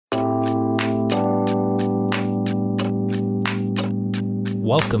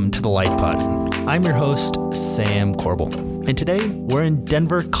welcome to the Light Pod. I'm your host, Sam Corbel, and today we're in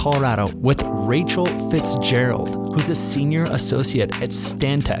Denver, Colorado with Rachel Fitzgerald, who's a senior associate at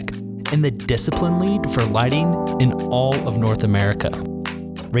Stantec and the discipline lead for lighting in all of North America.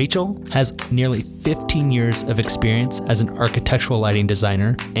 Rachel has nearly 15 years of experience as an architectural lighting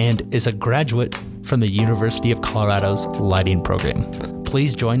designer and is a graduate from the University of Colorado's lighting program.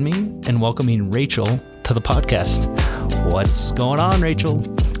 Please join me in welcoming Rachel to the podcast. What's going on, Rachel?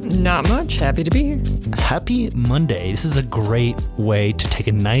 Not much. Happy to be here. Happy Monday. This is a great way to take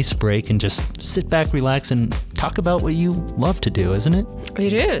a nice break and just sit back, relax, and talk about what you love to do, isn't it?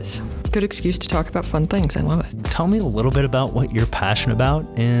 It is. Good excuse to talk about fun things. I love it. Tell me a little bit about what you're passionate about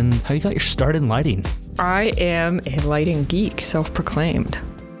and how you got your start in lighting. I am a lighting geek, self-proclaimed.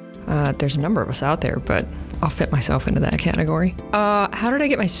 There's a number of us out there, but I'll fit myself into that category. How did I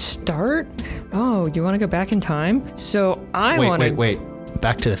get my start? Oh, you want to go back in time? So Wait.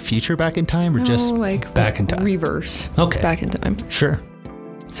 Back to the future back in time or just like back in time? Reverse. Okay. Back in time. Sure.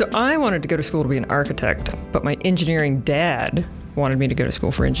 So I wanted to go to school to be an architect, but my engineering dad wanted me to go to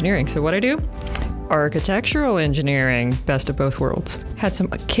school for engineering. So what'd I do? Architectural engineering, best of both worlds. Had some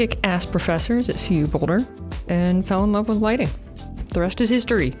kick-ass professors at CU Boulder and fell in love with lighting. The rest is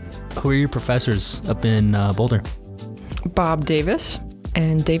history. Who are your professors up in Boulder? Bob Davis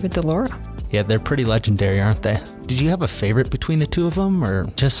and David DeLaura. Yeah, they're pretty legendary, aren't they? Did you have a favorite between the two of them or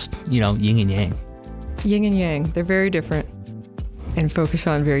just, yin and yang? Yin and yang. They're very different and focus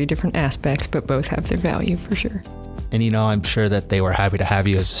on very different aspects, but both have their value for sure. And I'm sure that they were happy to have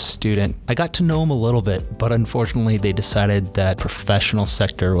you as a student. I got to know them a little bit, but unfortunately they decided that professional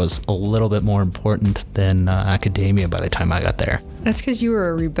sector was a little bit more important than academia by the time I got there. That's because you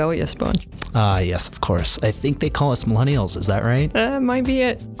were a rebellious bunch. Yes, of course. I think they call us millennials. Is that right? Might be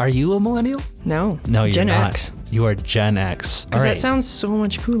it. Are you a millennial? No. No, you're Gen not. X. You are Gen X. Because that sounds so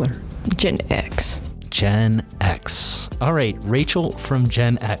much cooler. Gen X. Gen X. All right, Rachel from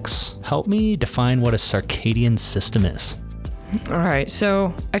Gen X, help me define what a circadian system is. All right,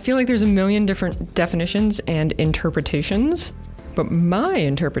 so I feel like there's a million different definitions and interpretations, but my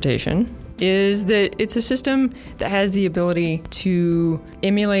interpretation is that it's a system that has the ability to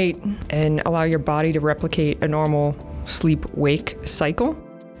emulate and allow your body to replicate a normal sleep-wake cycle.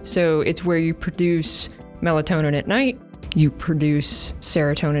 So it's where you produce melatonin at night, you produce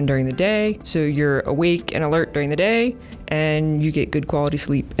serotonin during the day, so you're awake and alert during the day, and you get good quality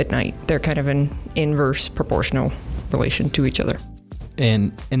sleep at night. They're kind of an inverse proportional relation to each other.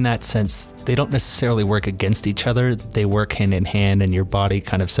 And in that sense, they don't necessarily work against each other. They work hand in hand, and your body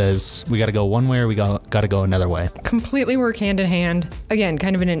kind of says, we got to go one way or we got to go another way. Completely work hand in hand. Again,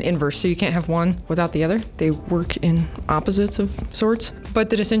 kind of in an inverse, so you can't have one without the other. They work in opposites of sorts, but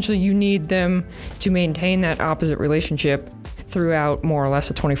that essentially you need them to maintain that opposite relationship throughout more or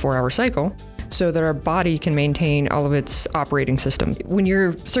less a 24-hour cycle, so that our body can maintain all of its operating system. When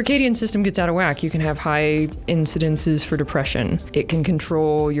your circadian system gets out of whack, you can have high incidences for depression. It can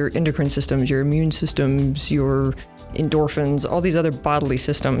control your endocrine systems, your immune systems, your endorphins, all these other bodily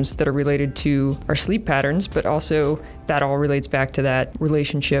systems that are related to our sleep patterns, but also that all relates back to that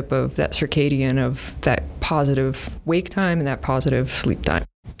relationship of that circadian, of that positive wake time and that positive sleep time.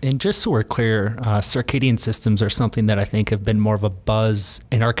 And just so we're clear, circadian systems are something that I think have been more of a buzz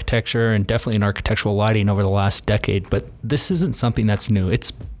in architecture and definitely in architectural lighting over the last decade. But this isn't something that's new. It's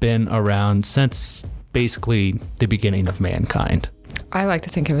been around since basically the beginning of mankind. I like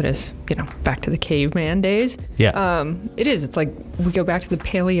to think of it as, back to the caveman days. Yeah. It is. It's like we go back to the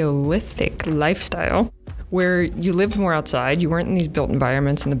Paleolithic lifestyle, where you lived more outside. You weren't in these built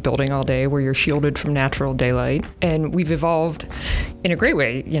environments in the building all day where you're shielded from natural daylight. And we've evolved in a great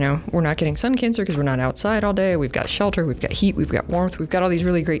way. We're not getting sun cancer because we're not outside all day. We've got shelter, we've got heat, we've got warmth, we've got all these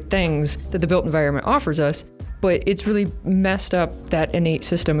really great things that the built environment offers us. But it's really messed up that innate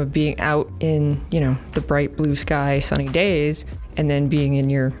system of being out in, the bright blue sky, sunny days, and then being in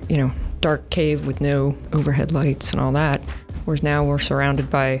your, dark cave with no overhead lights and all that. Whereas now we're surrounded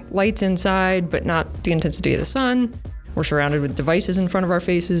by lights inside, but not the intensity of the sun. We're surrounded with devices in front of our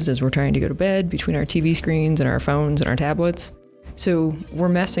faces as we're trying to go to bed, between our TV screens and our phones and our tablets. So we're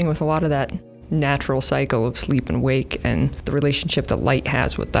messing with a lot of that natural cycle of sleep and wake and the relationship that light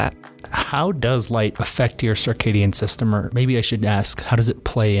has with that. How does light affect your circadian system? Or maybe I should ask, how does it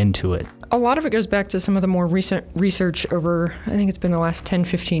play into it? A lot of it goes back to some of the more recent research over, I think it's been the last 10,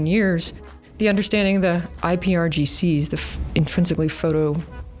 15 years. The understanding of the IPRGCs, the intrinsically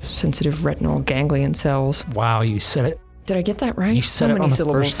photosensitive retinal ganglion cells. Wow, you said it. Did I get that right? You said it on the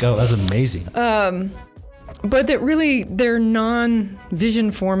first go. That's amazing. but that really they're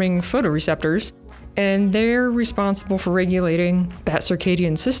non-vision forming photoreceptors, and they're responsible for regulating that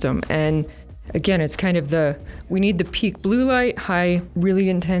circadian system. And again, it's kind of we need the peak blue light, high, really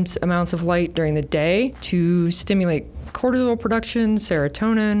intense amounts of light during the day to stimulate cortisol production,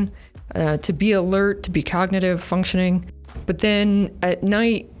 serotonin, to be alert, to be cognitive functioning. But then at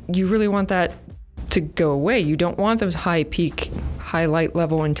night, you really want that to go away. You don't want those high peak, high light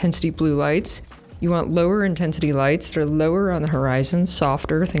level intensity blue lights. You want lower intensity lights that are lower on the horizon,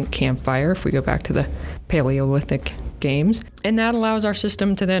 softer, think campfire if we go back to the Paleolithic games. And that allows our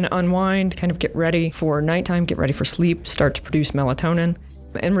system to then unwind, kind of get ready for nighttime, get ready for sleep, start to produce melatonin.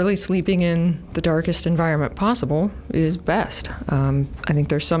 And really sleeping in the darkest environment possible is best. I think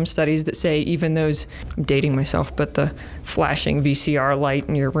there's some studies that say even those, I'm dating myself, but the flashing VCR light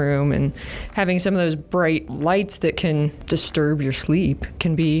in your room and having some of those bright lights that can disturb your sleep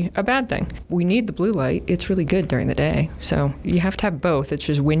can be a bad thing. We need the blue light. It's really good during the day. So you have to have both. It's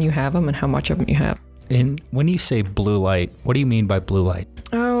just when you have them and how much of them you have. And when you say blue light, what do you mean by blue light?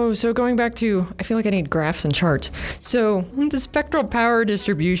 Oh, so going back to, I feel like I need graphs and charts. So the spectral power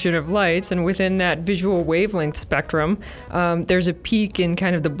distribution of lights, and within that visual wavelength spectrum, there's a peak in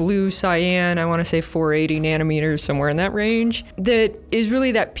kind of the blue cyan, I want to say 480 nanometers, somewhere in that range, that is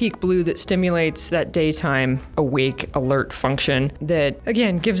really that peak blue that stimulates that daytime awake alert function that,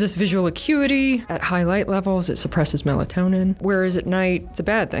 again, gives us visual acuity. At high light levels, it suppresses melatonin, whereas at night, it's a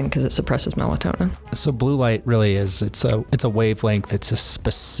bad thing because it suppresses melatonin. So blue light really is, it's a wavelength, it's a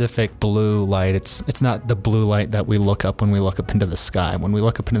specific blue light. It's not the blue light that we look up when we look up into the sky. When we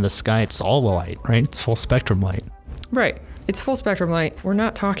look up into the sky, it's all the light, right? It's full spectrum light. Right. It's full spectrum light. We're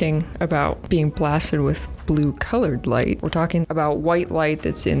not talking about being blasted with blue colored light. We're talking about white light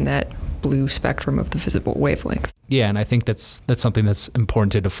that's in that blue spectrum of the visible wavelength. Yeah, and I think that's something that's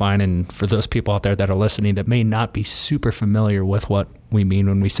important to define. And for those people out there that are listening that may not be super familiar with what we mean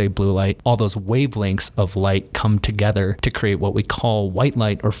when we say blue light, all those wavelengths of light come together to create what we call white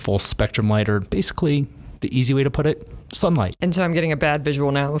light or full spectrum light, or basically the easy way to put it, sunlight. And so I'm getting a bad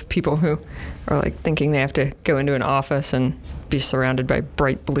visual now of people who are like thinking they have to go into an office and be surrounded by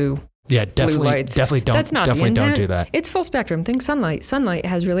bright blue. Yeah, definitely don't. That's not definitely the intent. Don't do that. It's full spectrum. Think sunlight. Sunlight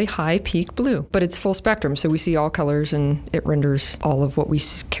has really high peak blue, but it's full spectrum, so we see all colors and it renders all of what we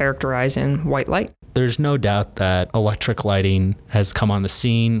characterize in white light. There's no doubt that electric lighting has come on the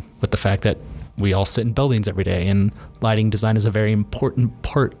scene with the fact that we all sit in buildings every day, and lighting design is a very important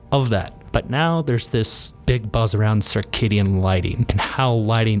part of that. But now there's this big buzz around circadian lighting and how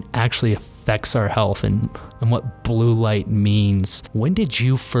lighting actually affects our health and what blue light means. When did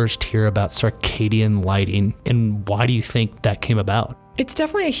you first hear about circadian lighting, and why do you think that came about? It's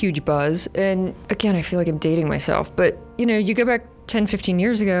definitely a huge buzz. And again, I feel like I'm dating myself, but you go back 10, 15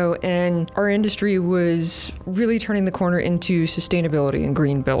 years ago, and our industry was really turning the corner into sustainability and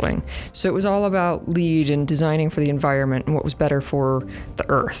green building. So it was all about LEED and designing for the environment and what was better for the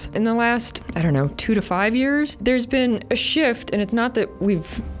earth. In the last, 2 to 5 years, there's been a shift, and it's not that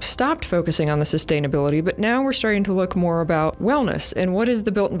we've stopped focusing on the sustainability, but now we're starting to look more about wellness and what is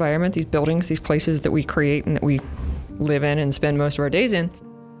the built environment, these buildings, these places that we create and that we live in and spend most of our days in.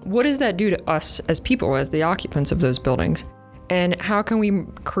 What does that do to us as people, as the occupants of those buildings? And how can we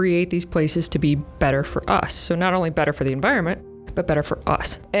create these places to be better for us? So not only better for the environment, but better for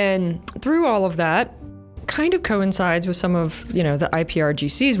us. And through all of that, kind of coincides with some of, the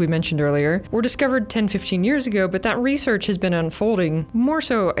IPRGCs we mentioned earlier, were discovered 10, 15 years ago, but that research has been unfolding more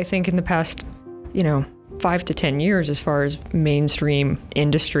so, I think, in the past, 5 to 10 years as far as mainstream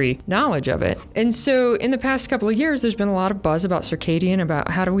industry knowledge of it. And so in the past couple of years, there's been a lot of buzz about circadian, about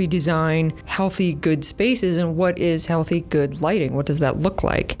how do we design healthy, good spaces, and what is healthy, good lighting? What does that look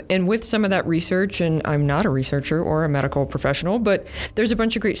like? And with some of that research, and I'm not a researcher or a medical professional, but there's a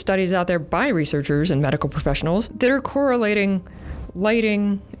bunch of great studies out there by researchers and medical professionals that are correlating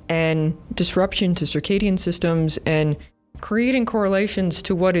lighting and disruption to circadian systems and creating correlations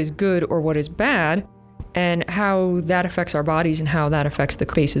to what is good or what is bad, and how that affects our bodies and how that affects the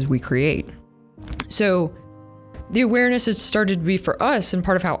spaces we create. So the awareness has started to be for us, and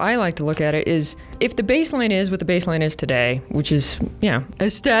part of how I like to look at it is, if the baseline is what the baseline is today, which is, a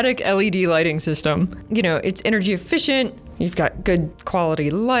static LED lighting system, it's energy efficient, you've got good quality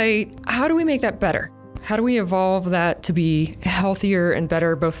light, how do we make that better? How do we evolve that to be healthier and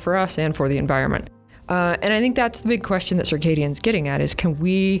better both for us and for the environment? And I think that's the big question that Circadian's getting at, is can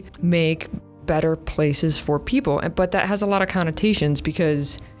we make better places for people? But that has a lot of connotations,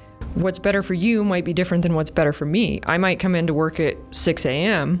 because what's better for you might be different than what's better for me. I might come into work at 6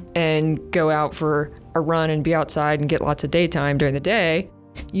 a.m. and go out for a run and be outside and get lots of daytime during the day.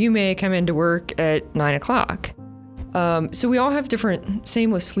 you may come into work at 9 o'clock. So we all have different,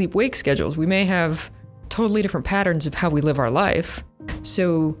 same with sleep-wake schedules. We may have totally different patterns of how we live our life.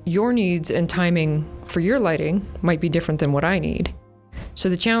 So your needs and timing for your lighting might be different than what I need. So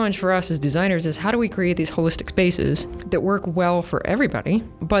the challenge for us as designers is how do we create these holistic spaces that work well for everybody,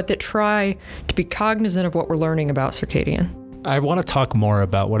 but that try to be cognizant of what we're learning about circadian. I want to talk more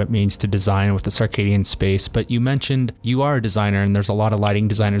about what it means to design with the circadian space, but you mentioned you are a designer and there's a lot of lighting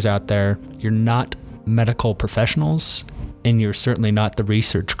designers out there. You're not medical professionals and you're certainly not the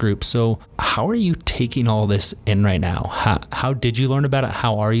research group. So how are you taking all this in right now? How did you learn about it?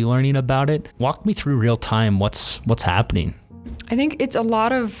 How are you learning about it? Walk me through real time. What's happening? I think it's a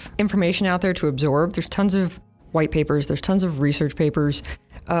lot of information out there to absorb. There's tons of white papers, there's tons of research papers,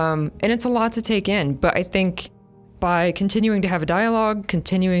 and it's a lot to take in. But I think by continuing to have a dialogue,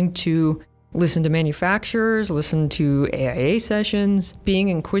 continuing to listen to manufacturers, listen to AIA sessions, being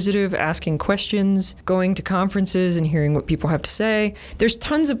inquisitive, asking questions, going to conferences and hearing what people have to say. There's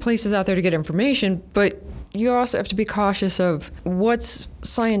tons of places out there to get information, but you also have to be cautious of what's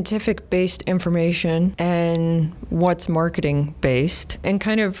scientific-based information and what's marketing-based, and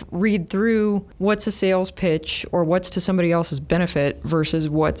kind of read through what's a sales pitch or what's to somebody else's benefit versus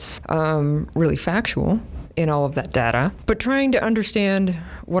what's really factual in all of that data, but trying to understand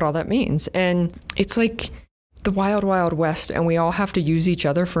what all that means. And it's like the wild, wild west, and we all have to use each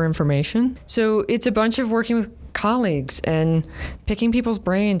other for information. So it's a bunch of working with colleagues and picking people's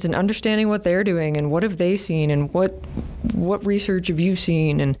brains and understanding what they're doing and what have they seen and what research have you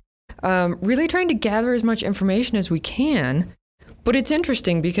seen, and really trying to gather as much information as we can. But it's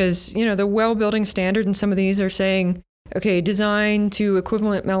interesting because, you know, the well building standard and some of these are saying, okay, design to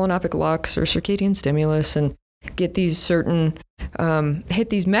equivalent melanopic lux or circadian stimulus and get these certain, hit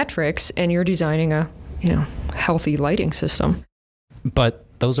these metrics, and you're designing a, healthy lighting system. But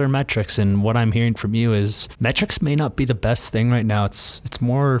those are metrics, and what I'm hearing from you is metrics may not be the best thing right now. It's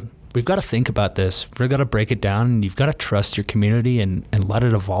more, we've got to think about this. We've got to break it down, and you've got to trust your community and let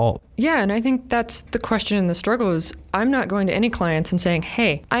it evolve. Yeah, and I think that's the question and the struggle is I'm not going to any clients and saying,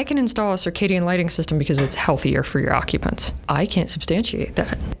 hey, I can install a circadian lighting system because it's healthier for your occupants. I can't substantiate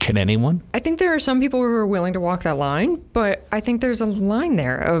that. Can anyone? I think there are some people who are willing to walk that line, but I think there's a line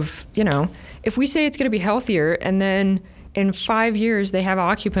there of, if we say it's going to be healthier and then in 5 years they have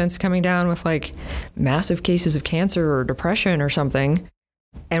occupants coming down with like massive cases of cancer or depression or something,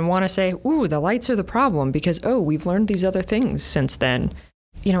 and want to say, ooh, the lights are the problem because, we've learned these other things since then.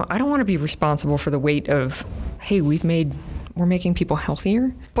 I don't want to be responsible for the weight of, hey, we're making people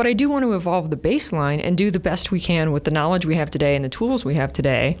healthier. But I do want to evolve the baseline and do the best we can with the knowledge we have today and the tools we have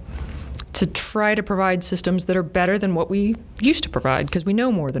today to try to provide systems that are better than what we used to provide, because we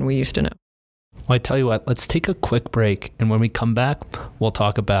know more than we used to know. Well, I tell you what, let's take a quick break. And when we come back, we'll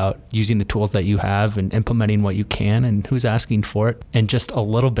talk about using the tools that you have and implementing what you can and who's asking for it, and just a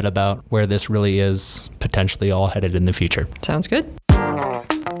little bit about where this really is potentially all headed in the future. Sounds good.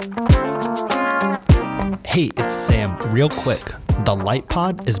 Hey, it's Sam. Real quick, the Light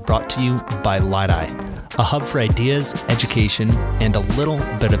Pod is brought to you by Light-Eye, a hub for ideas, education, and a little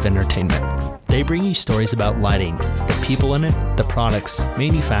bit of entertainment. They bring you stories about lighting, the people in it, the products,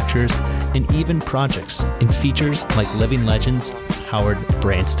 manufacturers, and even projects and features like living legends Howard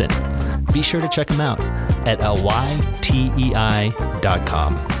Branston. Be sure to check them out at lytei.com.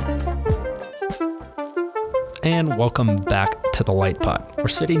 And welcome back to the Light Pod. We're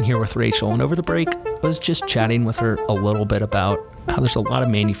sitting here with Rachel, and over the break, I was just chatting with her a little bit about how there's a lot of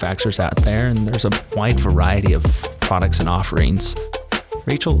manufacturers out there and there's a wide variety of products and offerings.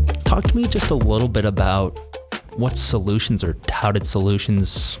 Rachel, talk to me just a little bit about what solutions or touted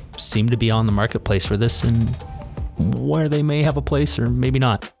solutions seem to be on the marketplace for this and where they may have a place or maybe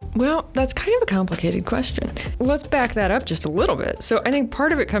not. Well, that's kind of a complicated question. Let's back that up just a little bit. So I think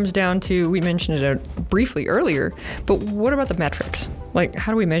part of it comes down to, we mentioned it briefly earlier, but what about the metrics? Like,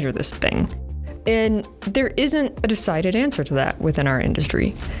 how do we measure this thing? And there isn't a decided answer to that within our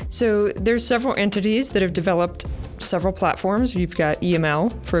industry. So there's several entities that have developed several platforms. You've got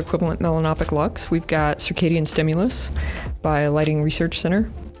EML for equivalent melanopic lux. We've got Circadian Stimulus by Lighting Research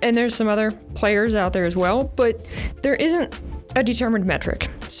Center. And there's some other players out there as well, but there isn't a determined metric.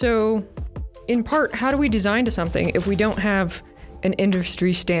 So in part, how do we design to something if we don't have an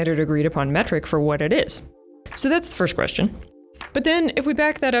industry standard agreed upon metric for what it is? So that's the first question. But then if we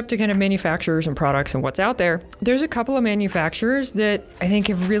back that up to kind of manufacturers and products and what's out there, there's a couple of manufacturers that I think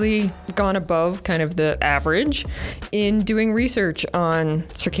have really gone above kind of the average in doing research on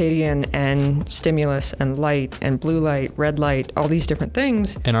circadian and stimulus and light and blue light, red light, all these different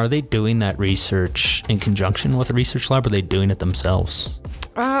things. And are they doing that research in conjunction with a research lab, or are they doing it themselves?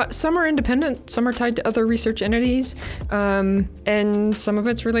 Some are independent, some are tied to other research entities, and some of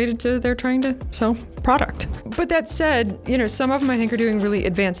it's related to they're trying to sell product. But that said, some of them I think are doing really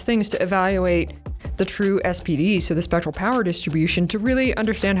advanced things to evaluate the true SPD, so the spectral power distribution, to really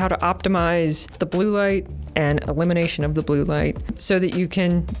understand how to optimize the blue light and elimination of the blue light so that you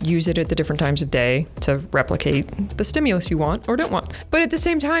can use it at the different times of day to replicate the stimulus you want or don't want. But at the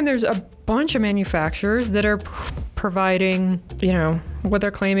same time, there's a bunch of manufacturers that are providing, what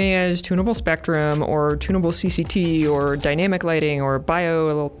they're claiming as tunable spectrum or tunable CCT or dynamic lighting or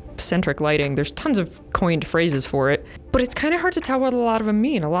biocentric lighting. There's tons of coined phrases for it, but it's kind of hard to tell what a lot of them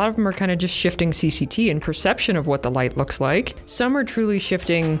mean. A lot of them are kind of just shifting CCT and perception of what the light looks like. Some are truly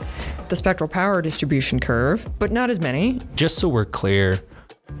shifting the spectral power distribution curve, but not as many. Just so we're clear,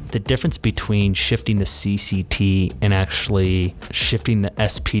 the difference between shifting the CCT and actually shifting the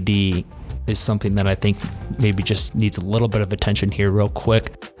SPD is something that I think maybe just needs a little bit of attention here real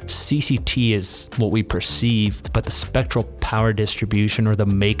quick. CCT is what we perceive, but the spectral power distribution or the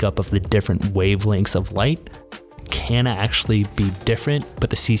makeup of the different wavelengths of light can actually be different, but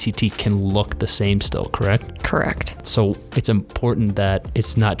the CCT can look the same still, correct? Correct. So it's important that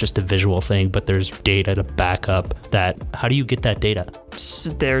it's not just a visual thing, but there's data to back up that. How do you get that data? So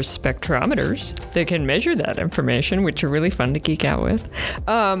there's spectrometers that can measure that information, which are really fun to geek out with.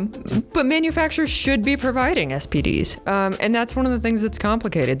 But manufacturers should be providing SPDs. And that's one of the things that's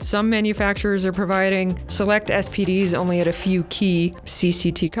complicated. Some manufacturers are providing select SPDs only at a few key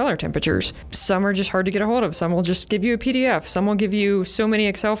CCT color temperatures. Some are just hard to get a hold of. Some will just give you a PDF. Some will give you so many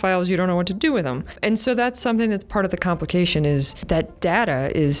Excel files you don't know what to do with them. And so that's something that's part of the complication, is that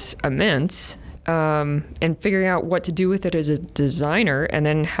data is immense. And figuring out what to do with it as a designer, and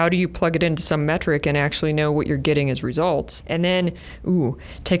then how do you plug it into some metric and actually know what you're getting as results. And then,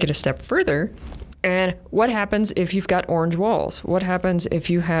 take it a step further. And what happens if you've got orange walls? What happens if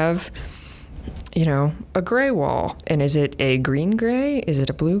you have, a gray wall? And is it a green gray? Is it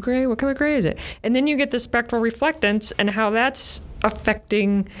a blue gray? What color gray is it? And then you get the spectral reflectance and how that's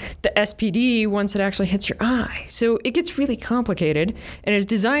affecting the SPD once it actually hits your eye. So it gets really complicated. And as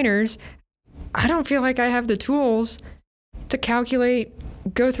designers, I don't feel like I have the tools to calculate,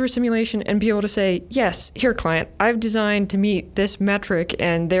 go through a simulation, and be able to say, yes, here, client, I've designed to meet this metric,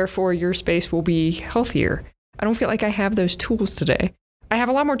 and therefore your space will be healthier. I don't feel like I have those tools today. I have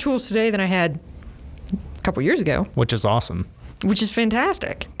a lot more tools today than I had a couple years ago. Which is awesome. Which is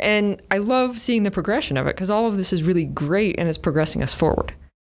fantastic. And I love seeing the progression of it, because all of this is really great and it's progressing us forward.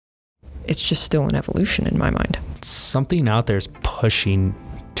 It's just still an evolution in my mind. Something out there is pushing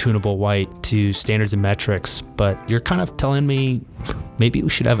tunable white to standards and metrics, but you're kind of telling me maybe we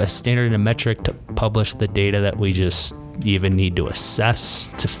should have a standard and metric to publish the data that we just even need to assess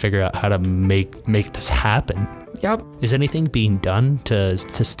to figure out how to make this happen. Yep. Is anything being done to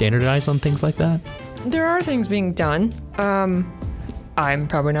standardize on things like that? There are things being done. I'm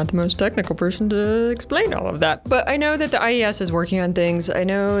probably not the most technical person to explain all of that, but I know that the IES is working on things. I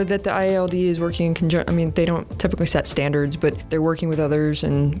know that the IALD is working in conjunction. I mean, they don't typically set standards, but they're working with others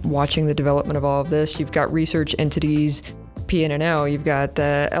and watching the development of all of this. You've got research entities, PNNL, you've got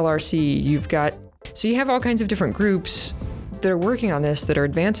the LRC, so you have all kinds of different groups that are working on this, that are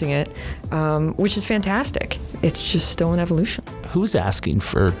advancing it, which is fantastic. It's just still an evolution. Who's asking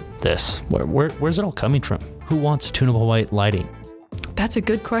for this? Where's it all coming from? Who wants tunable white lighting? That's a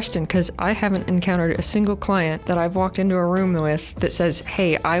good question, because I haven't encountered a single client that I've walked into a room with that says,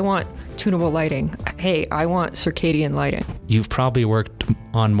 hey, I want tunable lighting. Hey, I want circadian lighting. You've probably worked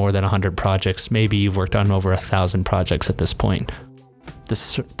on more than 100 projects. Maybe you've worked on over 1,000 projects at this point.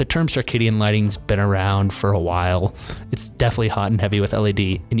 The term circadian lighting's been around for a while. It's definitely hot and heavy with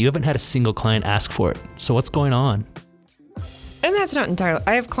LED, and you haven't had a single client ask for it. So what's going on? And that's not entirely.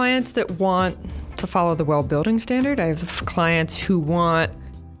 I have clients that want to follow the WELL building standard. I have clients who want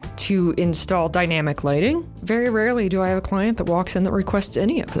to install dynamic lighting. Very rarely do I have a client that walks in that requests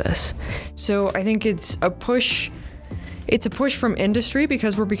any of this. So I think it's a push. It's a push from industry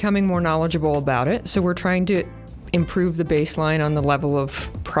because we're becoming more knowledgeable about it. So we're trying to improve the baseline on the level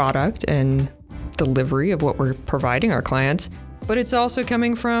of product and delivery of what we're providing our clients. But it's also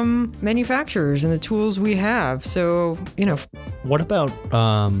coming from manufacturers and the tools we have. So, What about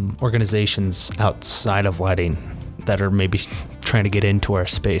organizations outside of lighting that are maybe trying to get into our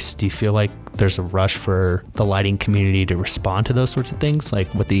space? Do you feel like there's a rush for the lighting community to respond to those sorts of things,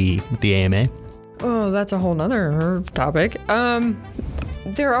 like with the AMA? Oh, that's a whole nother topic.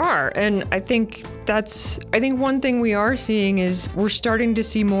 There are, and I think one thing we are seeing is we're starting to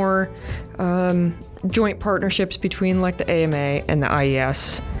see more joint partnerships between like the AMA and the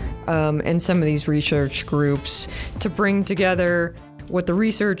IES and some of these research groups to bring together what the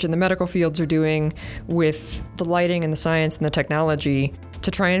research and the medical fields are doing with the lighting and the science and the technology to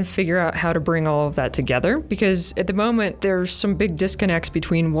try and figure out how to bring all of that together. Because at the moment, there's some big disconnects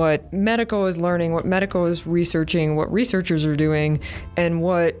between what medical is learning, what medical is researching, what researchers are doing, and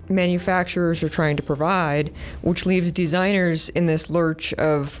what manufacturers are trying to provide, which leaves designers in this lurch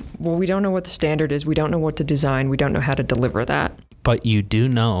of, well, we don't know what the standard is, we don't know what to design, we don't know how to deliver that. But you do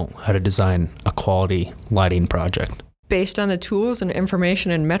know how to design a quality lighting project. Based on the tools and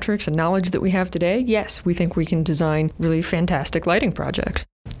information and metrics and knowledge that we have today, yes, we think we can design really fantastic lighting projects.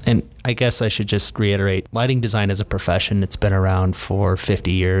 And I guess I should just reiterate, lighting design is a profession. It's been around for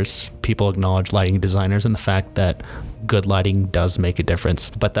 50 years. People acknowledge lighting designers and the fact that good lighting does make a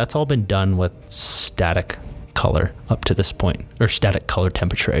difference. But that's all been done with static color up to this point, or static color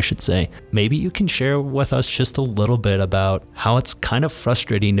temperature, I should say. Maybe you can share with us just a little bit about how it's kind of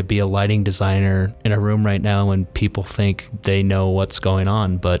frustrating to be a lighting designer in a room right now when people think they know what's going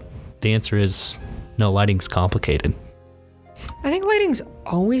on, but the answer is no, lighting's complicated. I think lighting's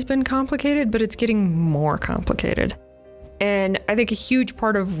always been complicated, but it's getting more complicated. And I think a huge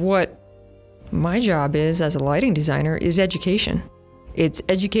part of what my job is as a lighting designer is education. It's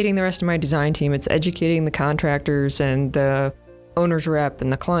educating the rest of my design team. It's educating the contractors and the owner's rep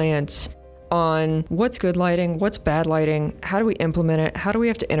and the clients on what's good lighting, what's bad lighting, how do we implement it, how do we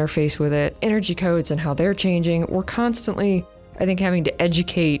have to interface with it, energy codes and how they're changing. We're constantly, I think, having to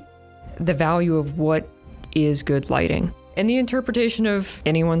educate the value of what is good lighting. And the interpretation of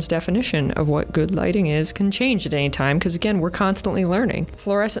anyone's definition of what good lighting is can change at any time because, again, we're constantly learning.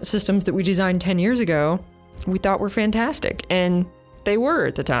 Fluorescent systems that we designed 10 years ago, we thought were fantastic. And they were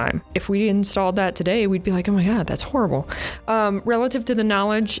at the time. If we installed that today, we'd be like, oh my God, that's horrible. Relative to the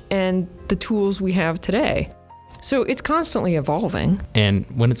knowledge and the tools we have today. So it's constantly evolving. And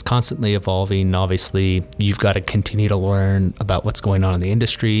when it's constantly evolving, obviously, you've got to continue to learn about what's going on in the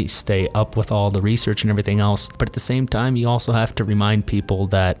industry, stay up with all the research and everything else. But at the same time, you also have to remind people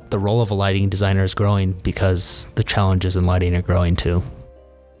that the role of a lighting designer is growing because the challenges in lighting are growing too.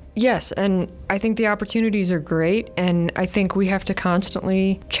 Yes, and I think the opportunities are great, and I think we have to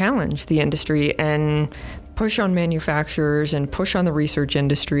constantly challenge the industry and push on manufacturers and push on the research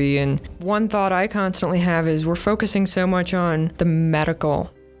industry. And one thought I constantly have is we're focusing so much on the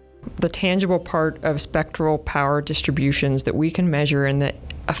medical, the tangible part of spectral power distributions that we can measure and the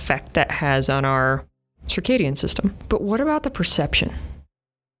effect that has on our circadian system. But what about the perception?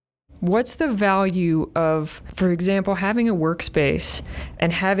 What's the value of, for example, having a workspace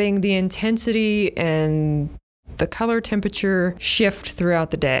and having the intensity and the color temperature shift throughout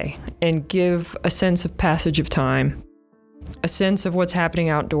the day and give a sense of passage of time, a sense of what's happening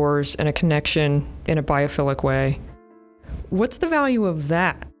outdoors and a connection in a biophilic way? What's the value of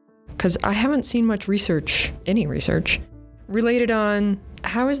that? Because I haven't seen much research, any research, related on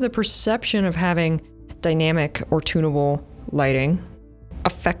how is the perception of having dynamic or tunable lighting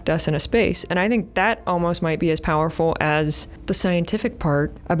affect us in a space. And I think that almost might be as powerful as the scientific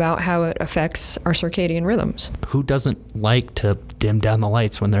part about how it affects our circadian rhythms. Who doesn't like to dim down the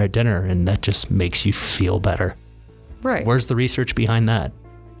lights when they're at dinner and that just makes you feel better? Right. Where's the research behind that?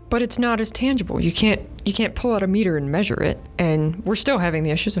 But it's not as tangible. You can't pull out a meter and measure it. And we're still having the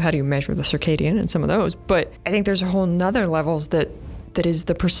issues of how do you measure the circadian and some of those. But I think there's a whole nother levels that is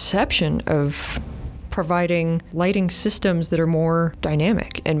the perception of providing lighting systems that are more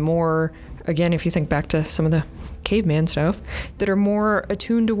dynamic and more, again, if you think back to some of the caveman stuff, that are more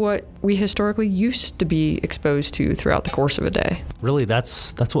attuned to what we historically used to be exposed to throughout the course of a day. Really,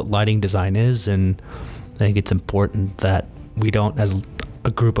 that's what lighting design is, and I think it's important that we don't, as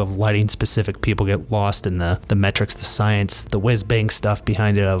a group of lighting specific people, get lost in the metrics, the science, the whiz bang stuff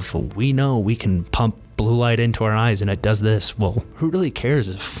behind it of, we know we can pump blue light into our eyes and it does this. Well, who really cares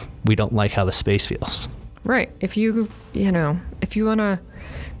if we don't like how the space feels? Right. If you want to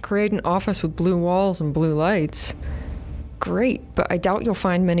create an office with blue walls and blue lights, great. But I doubt you'll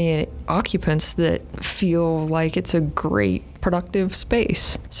find many occupants that feel like it's a great productive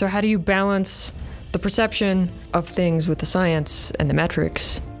space. So how do you balance the perception of things with the science and the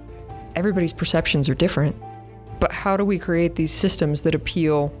metrics? Everybody's perceptions are different. But how do we create these systems that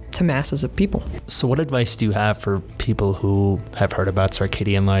appeal to masses of people? So what advice do you have for people who have heard about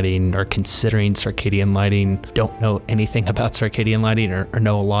circadian lighting, or considering circadian lighting, don't know anything about circadian lighting, or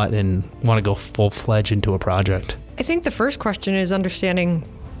know a lot and want to go full-fledged into a project? I think the first question is understanding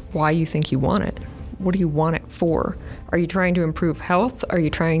why you think you want it. What do you want it for? Are you trying to improve health? Are you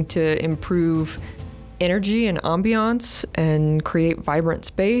trying to improve energy and ambiance and create vibrant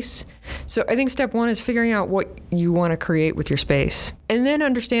space. So I think step one is figuring out what you want to create with your space, and then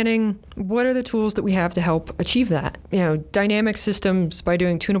understanding what are the tools that we have to help achieve that. Dynamic systems by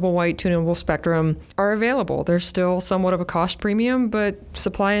doing tunable white, tunable spectrum are available. There's still somewhat of a cost premium, but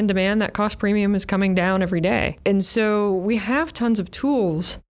supply and demand, that cost premium is coming down every day. And so we have tons of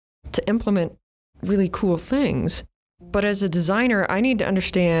tools to implement really cool things. But as a designer, I need to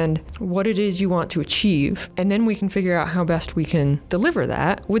understand what it is you want to achieve, and then we can figure out how best we can deliver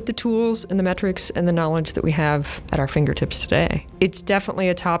that with the tools and the metrics and the knowledge that we have at our fingertips today. It's definitely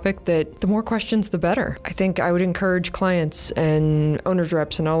a topic that the more questions, the better. I think I would encourage clients and owners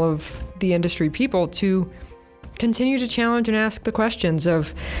reps and all of the industry people to continue to challenge and ask the questions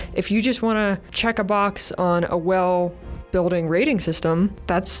of, if you just want to check a box on a building rating system,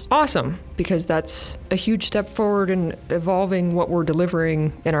 that's awesome, because that's a huge step forward in evolving what we're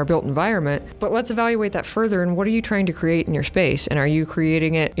delivering in our built environment. But let's evaluate that further, and what are you trying to create in your space? And are you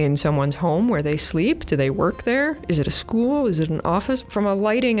creating it in someone's home where they sleep? Do they work there? Is it a school? Is it an office? From a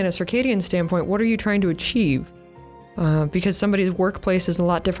lighting and a circadian standpoint, what are you trying to achieve? Because somebody's workplace is a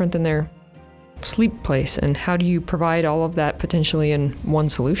lot different than their sleep place, and how do you provide all of that potentially in one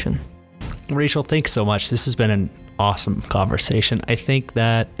solution? Rachel, thanks so much. This has been an awesome conversation. I think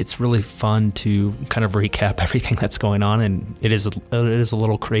that it's really fun to kind of recap everything that's going on, and it is a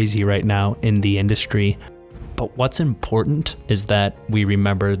little crazy right now in the industry. But what's important is that we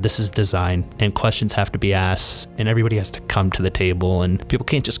remember this is design, and questions have to be asked, and everybody has to come to the table, and people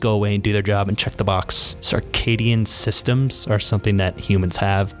can't just go away and do their job and check the box. Circadian systems are something that humans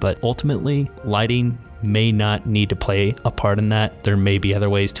have, but ultimately lighting may not need to play a part in that. There may be other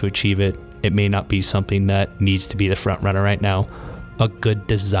ways to achieve it. It may not be something that needs to be the front runner right now. A good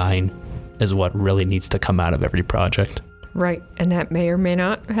design is what really needs to come out of every project. Right, and that may or may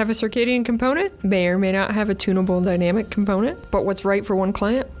not have a circadian component, may or may not have a tunable dynamic component, but what's right for one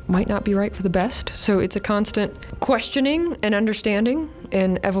client might not be right for the best. So it's a constant questioning and understanding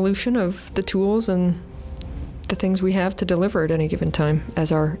and evolution of the tools and the things we have to deliver at any given time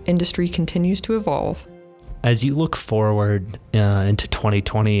as our industry continues to evolve. As you look forward into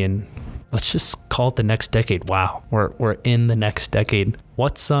 2020, and let's just call it the next decade. Wow, we're in the next decade.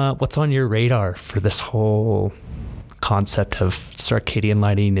 What's on your radar for this whole concept of circadian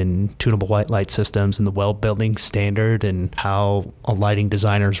lighting and tunable white light systems and the well building standard, and how a lighting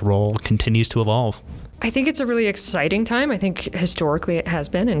designer's role continues to evolve? I think it's a really exciting time. I think historically it has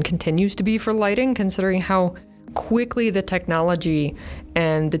been and continues to be for lighting, considering how quickly the technology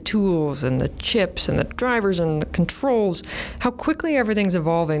and the tools and the chips and the drivers and the controls, how quickly everything's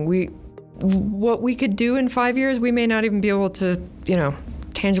evolving. What we could do in 5 years, we may not even be able to,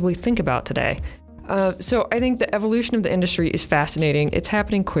 tangibly think about today. So I think the evolution of the industry is fascinating. It's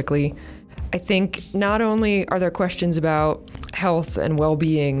happening quickly. I think not only are there questions about health and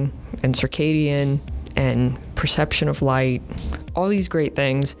well-being and circadian and perception of light, all these great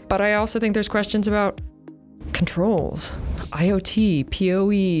things, but I also think there's questions about controls, IoT,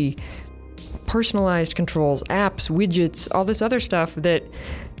 PoE, personalized controls, apps, widgets, all this other stuff that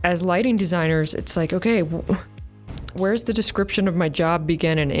as lighting designers, it's like, okay, where's the description of my job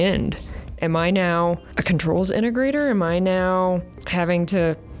begin and end? Am I now a controls integrator? Am I now having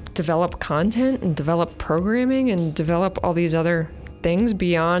to develop content and develop programming and develop all these other things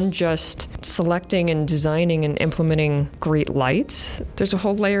beyond just selecting and designing and implementing great lights? There's a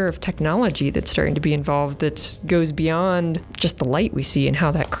whole layer of technology that's starting to be involved that goes beyond just the light we see and how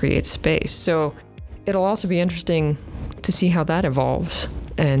that creates space. So it'll also be interesting to see how that evolves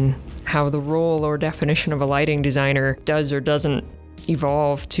and how the role or definition of a lighting designer does or doesn't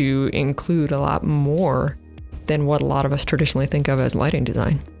evolve to include a lot more than what a lot of us traditionally think of as lighting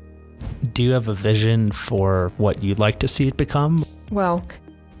design. Do you have a vision for what you'd like to see it become? Well,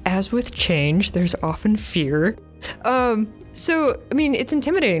 as with change, there's often fear. It's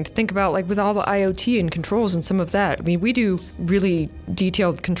intimidating to think about, like, with all the IoT and controls and some of that. I mean, we do really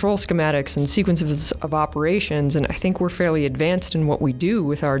detailed control schematics and sequences of operations, and I think we're fairly advanced in what we do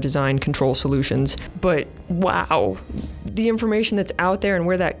with our design control solutions. But wow, the information that's out there and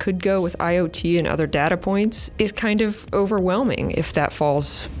where that could go with IoT and other data points is kind of overwhelming if that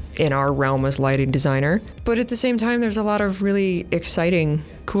falls in our realm as lighting designer. But at the same time, there's a lot of really exciting,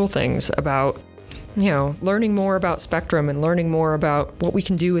 cool things about learning more about spectrum and learning more about what we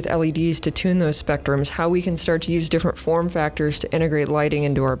can do with LEDs to tune those spectrums, how we can start to use different form factors to integrate lighting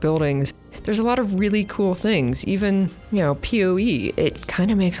into our buildings. There's a lot of really cool things. Even, PoE, it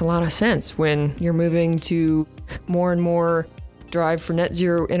kind of makes a lot of sense when you're moving to more and more drive for net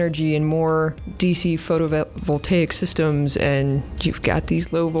zero energy and more DC photovoltaic systems, and you've got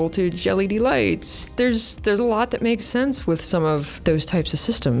these low voltage LED lights. There's a lot that makes sense with some of those types of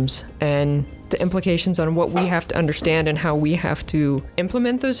systems, and the implications on what we have to understand and how we have to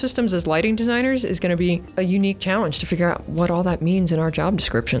implement those systems as lighting designers is going to be a unique challenge to figure out what all that means in our job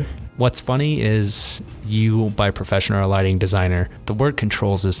description. What's funny is you, by profession, are a lighting designer. The word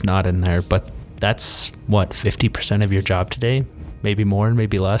controls is not in there, but that's what, 50% of your job today? Maybe more,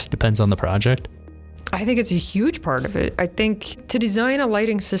 maybe less, depends on the project. I think it's a huge part of it. I think to design a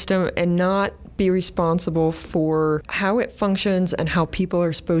lighting system and not be responsible for how it functions and how people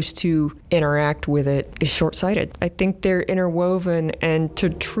are supposed to interact with it is short-sighted. I think they're interwoven, and to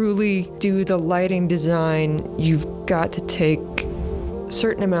truly do the lighting design, you've got to take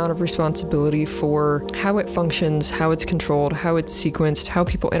certain amount of responsibility for how it functions, how it's controlled, how it's sequenced, how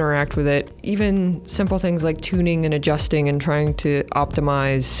people interact with it. Even simple things like tuning and adjusting and trying to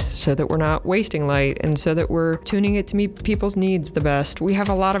optimize so that we're not wasting light and so that we're tuning it to meet people's needs the best. We have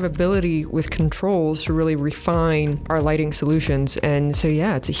a lot of ability with controls to really refine our lighting solutions. And so,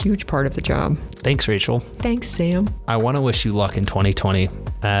 yeah, it's a huge part of the job. Thanks, Rachel. Thanks, Sam. I want to wish you luck in 2020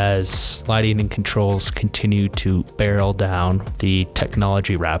 as lighting and controls continue to barrel down the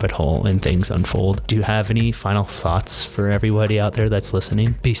technology rabbit hole and things unfold. Do you have any final thoughts for everybody out there that's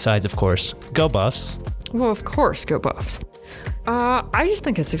listening? Besides, of course, go Buffs. Well, of course, go Buffs. I just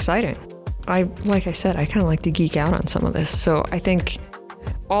think it's exciting. Like I said, I kind of like to geek out on some of this. So I think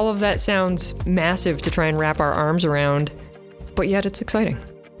all of that sounds massive to try and wrap our arms around, but yet it's exciting.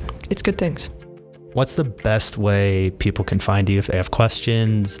 It's good things. What's the best way people can find you if they have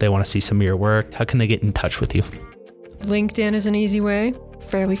questions, they want to see some of your work? How can they get in touch with you? LinkedIn is an easy way,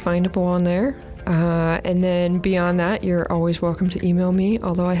 fairly findable on there. And then beyond that, you're always welcome to email me,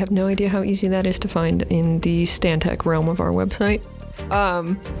 although I have no idea how easy that is to find in the Stantec realm of our website.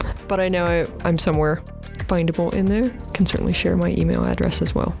 But I know I'm somewhere findable in there. Can certainly share my email address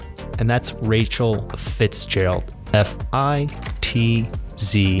as well. And that's Rachel Fitzgerald, Fitzgerald.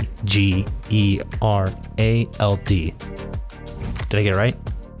 Did I get it right?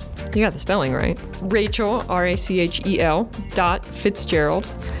 You got the spelling right. Rachel, Rachel .Fitzgerald,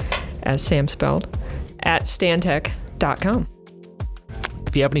 as Sam spelled, at stantec.com.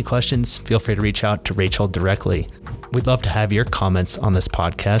 If you have any questions, feel free to reach out to Rachel directly. We'd love to have your comments on this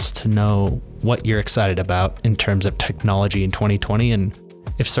podcast to know what you're excited about in terms of technology in 2020, and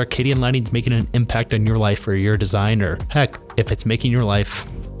if circadian lighting is making an impact on your life or your design, or heck, if it's making your life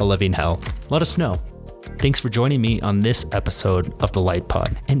a living hell, let us know. Thanks for joining me on this episode of The Light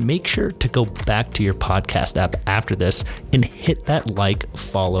Pod. And make sure to go back to your podcast app after this and hit that like,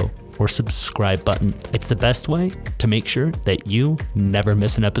 follow, or subscribe button. It's the best way to make sure that you never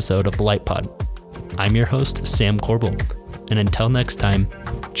miss an episode of The Light Pod. I'm your host, Sam Corbel. And until next time,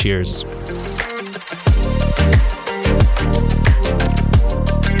 cheers.